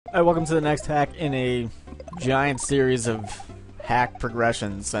Hi, welcome to the next hack in a giant series of hack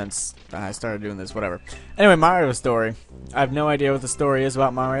progressions since I started doing this, whatever. Anyway, Mario story. I have no idea what the story is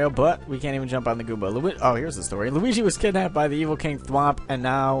about Mario, but we can't even jump on the Goomba. Oh, here's the story. Luigi was kidnapped by the evil King Thwomp, and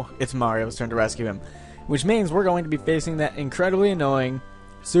now it's Mario's turn to rescue him. Which means we're going to be facing that incredibly annoying,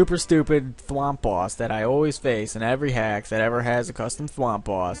 super stupid Thwomp boss that I always face in every hack that ever has a custom Thwomp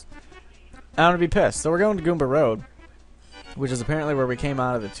boss. I'm gonna be pissed. So we're going to Goomba Road, which is apparently where we came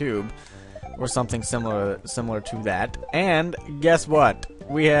out of the tube, or something similar to that. And guess what?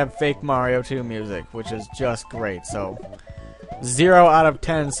 We have fake Mario 2 music, which is just great. So 0 out of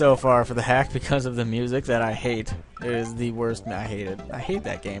 10 so far for the hack because of the music that I hate. It is the worst. I hate it. I hate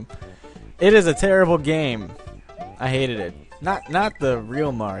that game. It is a terrible game. I hated it. Not the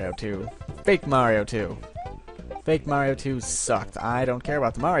real Mario 2. Fake Mario 2. Fake Mario 2 sucked. I don't care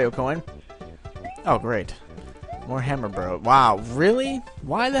about the Mario coin. Oh, great. More Hammer Bro. Wow, really?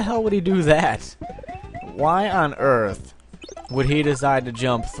 Why the hell would he do that? Why on earth would he decide to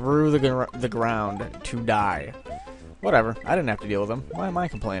jump through the ground to die? Whatever. I didn't have to deal with him. Why am I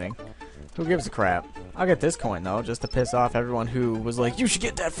complaining? Who gives a crap? I'll get this coin, though, just to piss off everyone who was like, you should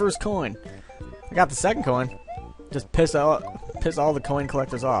get that first coin. I got the second coin. Just piss all the coin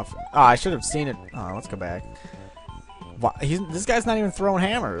collectors off. Ah, I should have seen it. Oh, let's go back. This guy's not even throwing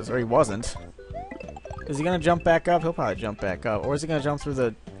hammers, or he wasn't. Is he gonna jump back up? He'll probably jump back up. Or is he gonna jump through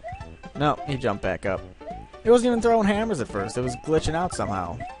the... No, he jumped back up. He wasn't even throwing hammers at first. It was glitching out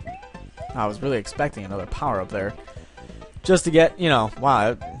somehow. I was really expecting another power up there. Just to get, you know,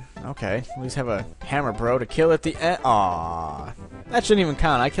 wow, okay. At least have a Hammer Bro to kill at the end. Aww. That shouldn't even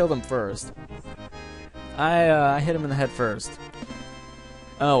count. I killed him first. I hit him in the head first.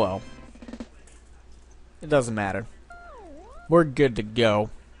 Oh well. It doesn't matter. We're good to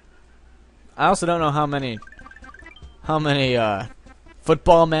go. I also don't know how many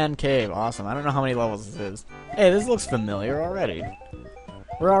Football Man Cave. Awesome. I don't know how many levels this is. Hey, this looks familiar already.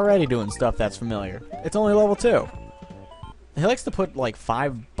 We're already doing stuff that's familiar. It's only level 2. He likes to put like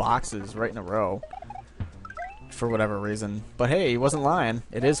 5 boxes right in a row for whatever reason. But hey, he wasn't lying.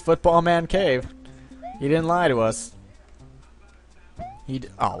 It is Football Man Cave. He didn't lie to us.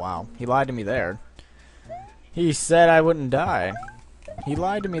 Oh wow, he lied to me there. He said I wouldn't die. He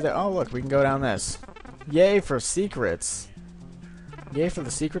lied to me that, oh look, we can go down this. Yay for secrets. Yay for the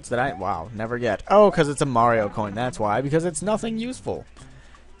secrets that wow, never get. Oh, because it's a Mario coin, that's why. Because it's nothing useful.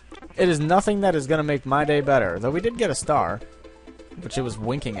 It is nothing that is going to make my day better. Though we did get a star, which it was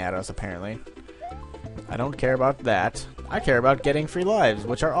winking at us, apparently. I don't care about that. I care about getting free lives,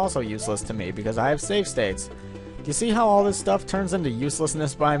 which are also useless to me, because I have save states. Do you see how all this stuff turns into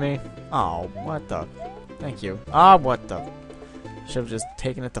uselessness by me? Oh, what the... Thank you. Ah, what the... Should have just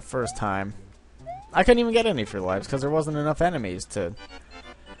taken it the first time. I couldn't even get any free lives because there wasn't enough enemies to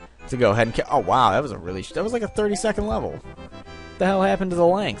go ahead and kill. Oh wow, that was like a 30-second level. What the hell happened to the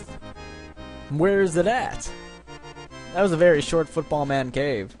length? Where is it at? That was a very short Football Man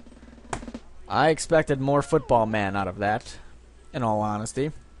Cave. I expected more Football Man out of that, in all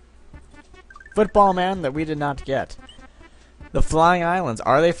honesty. Football Man that we did not get. The flying islands,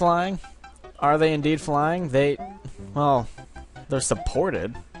 are they flying? Are they indeed flying? Well, they're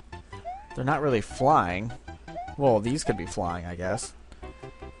supported. They're not really flying. Well, these could be flying, I guess.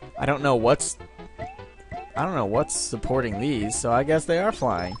 I don't know what's supporting these, so I guess they are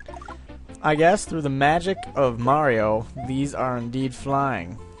flying. I guess through the magic of Mario, these are indeed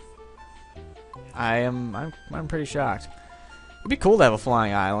flying. I'm pretty shocked. It'd be cool to have a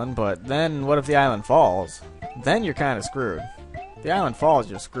flying island, but then what if the island falls? Then you're kind of screwed. If the island falls,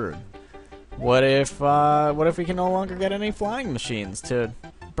 you're screwed. What if we can no longer get any flying machines to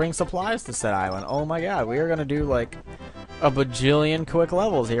bring supplies to said island? Oh my god, we are gonna do like a bajillion quick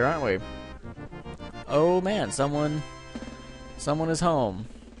levels here, aren't we? Oh man, someone is home.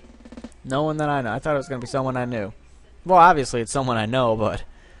 No one that I know. I thought it was gonna be someone I knew. Well, obviously it's someone I know, but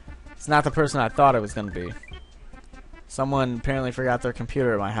it's not the person I thought it was gonna be. Someone apparently forgot their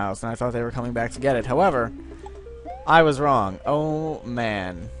computer at my house, and I thought they were coming back to get it. However, I was wrong. Oh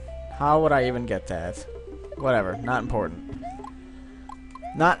man. How would I even get that? Whatever, not important.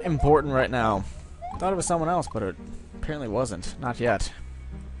 Not important right now. Thought it was someone else, but it apparently wasn't. Not yet.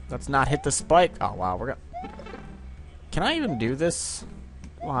 Let's not hit the spike. Oh, wow, we're gonna... Can I even do this?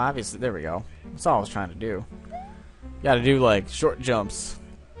 Well, obviously, there we go. That's all I was trying to do. Gotta do, like, short jumps.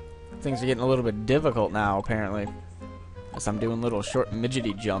 Things are getting a little bit difficult now, apparently. As I'm doing little short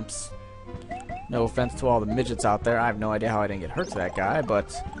midgety jumps. No offense to all the midgets out there. I have no idea how I didn't get hurt to that guy,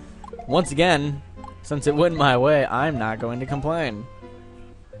 but... Once again, since it went my way, I'm not going to complain.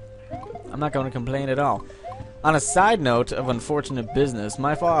 I'm not going to complain at all. On a side note of unfortunate business,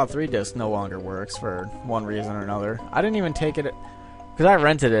 my Fallout 3 disc no longer works for one reason or another. I didn't even take it because I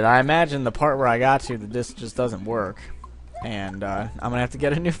rented it. I imagine the part where I got to, the disc just doesn't work. And I'm going to have to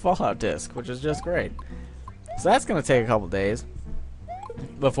get a new Fallout disc, which is just great. So that's going to take a couple days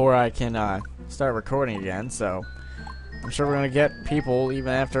before I can start recording again. So I'm sure we're going to get people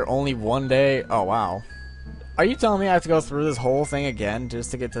even after only one day. Oh, wow. Are you telling me I have to go through this whole thing again just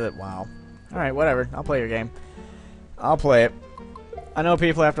to get to the... Wow. Alright, whatever. I'll play your game. I'll play it. I know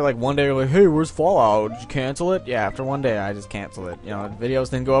people after like one day are like, hey, where's Fallout? Did you cancel it? Yeah, after one day I just cancel it. You know,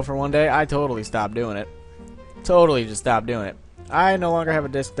 videos didn't go up for one day, I totally stopped doing it. Totally just stopped doing it. I no longer have a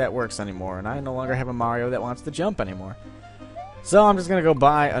disc that works anymore, and I no longer have a Mario that wants to jump anymore. So I'm just going to go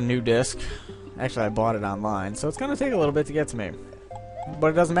buy a new disc. Actually, I bought it online, so it's going to take a little bit to get to me. But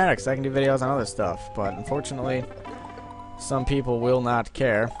it doesn't matter, because I can do videos on other stuff. But unfortunately, some people will not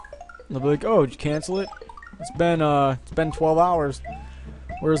care. They'll be like, oh, did you cancel it? It's been 12 hours.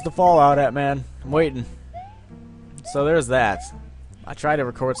 Where's the Fallout at, man? I'm waiting. So there's that. I tried to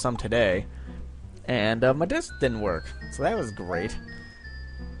record some today, and my disc didn't work. So that was great.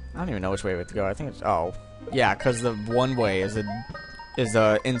 I don't even know which way we have to go. I think it's... Oh. Yeah, because the one way is a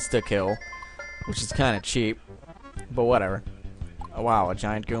insta-kill, which is kind of cheap. But whatever. Oh, wow, a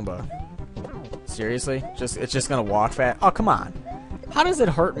giant Goomba. Seriously? It's just going to walk fast? Oh, come on. How does it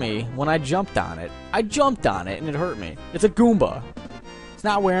hurt me when I jumped on it? I jumped on it and it hurt me. It's a Goomba. It's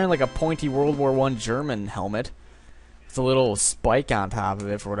not wearing like a pointy World War I German helmet. It's a little spike on top of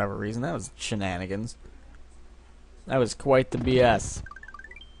it for whatever reason. That was shenanigans. That was quite the BS.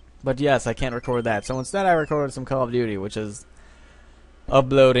 But yes, I can't record that. So instead I recorded some Call of Duty, which is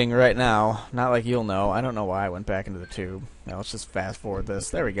uploading right now. Not like you'll know. I don't know why I went back into the tube. Now let's just fast forward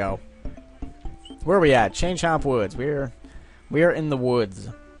this. There we go. Where are we at? Change Hop Woods. We are in the woods.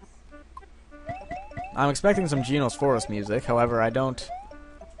 I'm expecting some Geno's Forest music. However,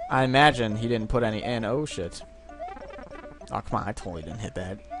 I imagine he didn't put any in. Oh, shit. Oh, come on. I totally didn't hit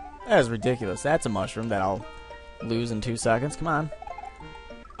that. That is ridiculous. That's a mushroom that I'll lose in 2 seconds. Come on.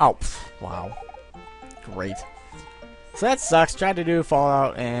 Oh, wow. Great. So that sucks. Tried to do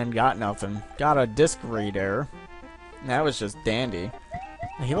Fallout and got nothing. Got a disc read error. That was just dandy.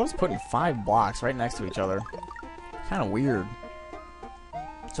 He loves putting 5 blocks right next to each other. Kind of weird.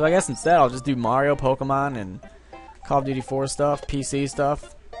 So I guess instead I'll just do Mario, Pokemon, and Call of Duty 4 stuff, PC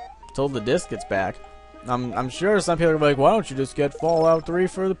stuff, till the disc gets back. I'm sure some people are like, why don't you just get Fallout 3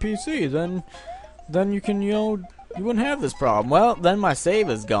 for the PC? Then you can, you know, you wouldn't have this problem. Well, then my save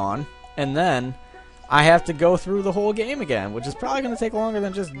is gone, and then I have to go through the whole game again, which is probably going to take longer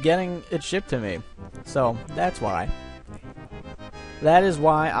than just getting it shipped to me. So that's why. That is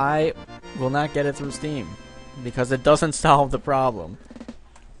why I will not get it through Steam. Because it doesn't solve the problem.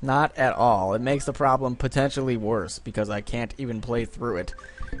 Not at all. It makes the problem potentially worse because I can't even play through it.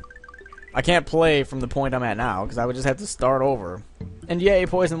 I can't play from the point I'm at now because I would just have to start over. And yay,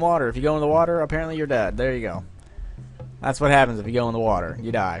 poison water. If you go in the water, apparently you're dead. There you go. That's what happens if you go in the water.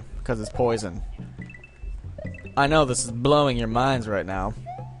 You die because it's poison. I know this is blowing your minds right now.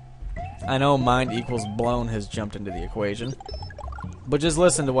 I know mind equals blown has jumped into the equation. But just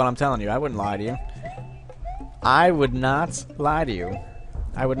listen to what I'm telling you. I wouldn't lie to you. I would not lie to you.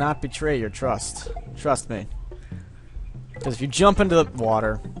 I would not betray your trust. Trust me. Because if you jump into the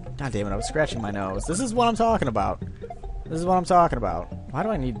water... God damn it, I was scratching my nose. This is what I'm talking about. This is what I'm talking about. Why do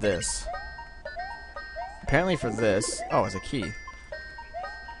I need this? Apparently for this... Oh, it's a key.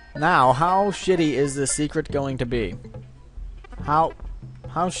 Now, how shitty is this secret going to be? How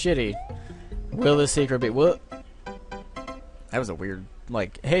shitty will this secret be? Will... That was a weird...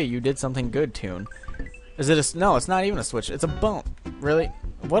 Like, hey, you did something good tune. Is it a... No, it's not even a switch. It's a bump. Really?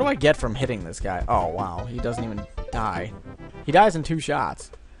 What do I get from hitting this guy? Oh, wow. He doesn't even die. He dies in 2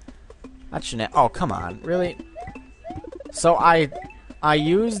 shots. That's shenan... Oh, come on. Really? So I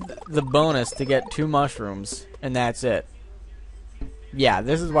used the bonus to get 2 mushrooms, and that's it. Yeah,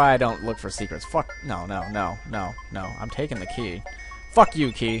 this is why I don't look for secrets. Fuck. No. I'm taking the key. Fuck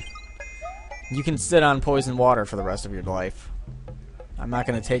you, key. You can sit on poison water for the rest of your life. I'm not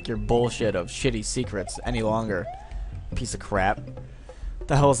going to take your bullshit of shitty secrets any longer. Piece of crap. What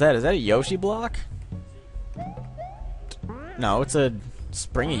the hell is that? Is that a Yoshi block? No, it's a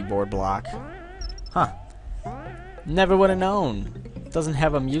springy board block. Huh. Never would have known. It doesn't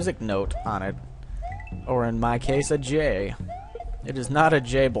have a music note on it. Or in my case, a J. It is not a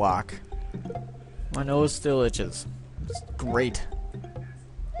J block. My nose still itches. It's great.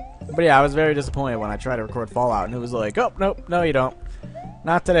 But yeah, I was very disappointed when I tried to record Fallout and it was like, oh, nope, no you don't.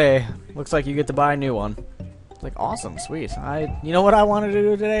 Not today. Looks like you get to buy a new one. It's like, awesome, sweet. You know what I wanted to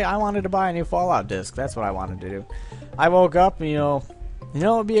do today? I wanted to buy a new Fallout disc. That's what I wanted to do. I woke up, and, you know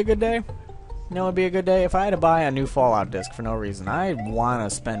what would be a good day? You know what would be a good day? If I had to buy a new Fallout disc for no reason. I want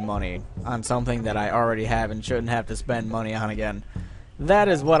to spend money on something that I already have and shouldn't have to spend money on again. That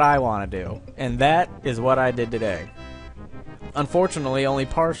is what I want to do. And that is what I did today. Unfortunately, only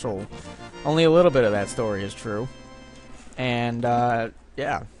partial. Only a little bit of that story is true. And,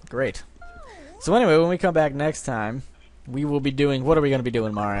 yeah, great. So anyway, when we come back next time, we will be doing... What are we going to be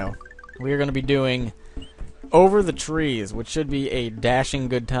doing, Mario? We are going to be doing Over the Trees, which should be a dashing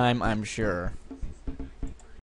good time, I'm sure.